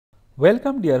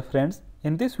Welcome dear friends.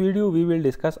 In this video we will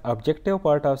discuss objective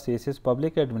part of CSS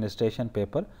Public Administration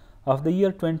paper of the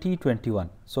year 2021.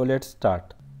 So let's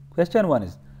start. Question 1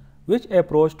 is, which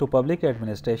approach to public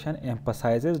administration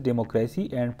emphasizes democracy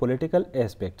and political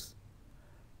aspects?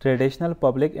 Traditional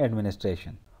public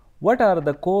administration. What are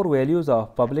the core values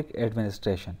of public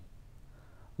administration?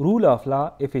 Rule of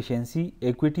law, efficiency,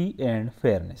 equity and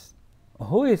fairness.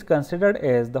 Who is considered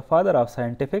as the father of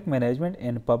scientific management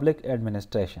in public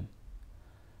administration?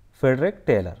 Frederick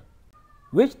Taylor.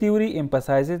 Which theory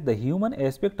emphasizes the human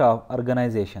aspect of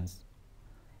organizations?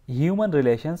 Human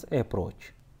relations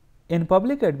approach. In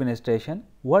public administration,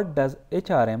 what does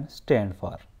HRM stand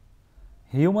for?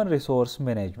 Human resource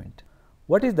management.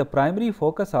 What is the primary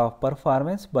focus of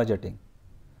performance budgeting?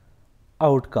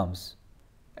 Outcomes.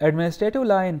 Administrative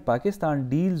law in Pakistan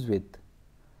deals with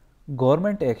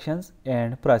government actions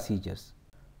and procedures.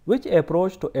 Which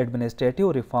approach to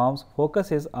administrative reforms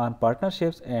focuses on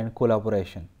partnerships and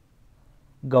collaboration?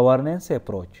 Governance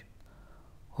approach.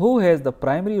 Who has the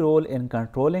primary role in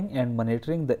controlling and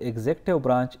monitoring the executive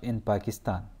branch in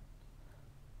Pakistan?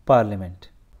 Parliament.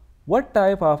 What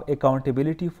type of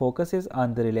accountability focuses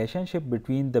on the relationship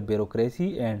between the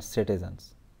bureaucracy and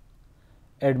citizens?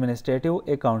 Administrative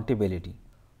accountability.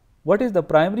 What is the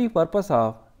primary purpose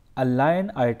of a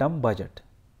line item budget?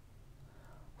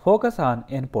 Focus on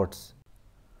inputs.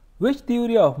 Which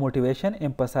theory of motivation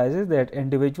emphasizes that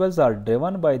individuals are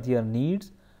driven by their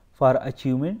needs for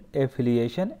achievement,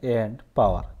 affiliation, and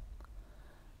power?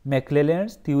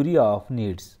 McClelland's theory of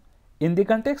needs. In the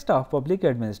context of public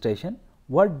administration,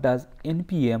 what does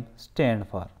NPM stand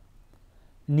for?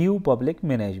 New public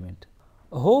management.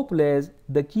 Who plays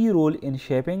the key role in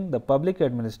shaping the public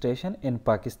administration in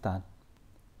Pakistan?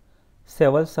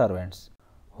 Civil servants.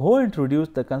 Who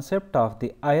introduced the concept of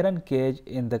the iron cage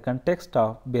in the context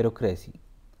of bureaucracy?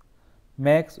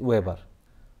 Max Weber.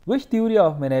 Which theory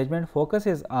of management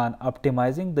focuses on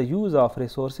optimizing the use of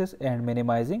resources and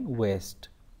minimizing waste?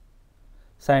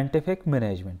 Scientific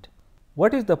management.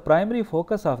 What is the primary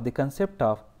focus of the concept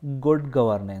of good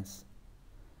governance?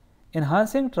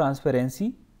 Enhancing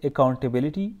transparency,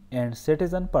 accountability, and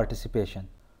citizen participation.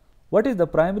 What is the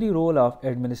primary role of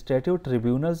administrative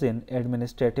tribunals in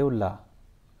administrative law?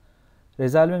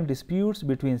 Resolving disputes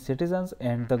between citizens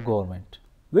and the government.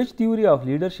 Which theory of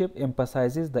leadership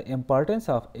emphasizes the importance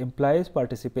of employees'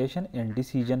 participation in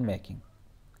decision making?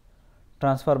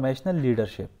 Transformational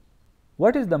leadership.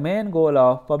 What is the main goal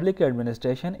of public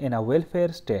administration in a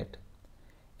welfare state?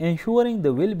 Ensuring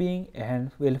the well-being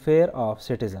and welfare of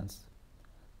citizens.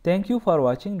 Thank you for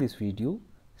watching this video.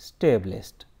 Stay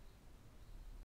blessed.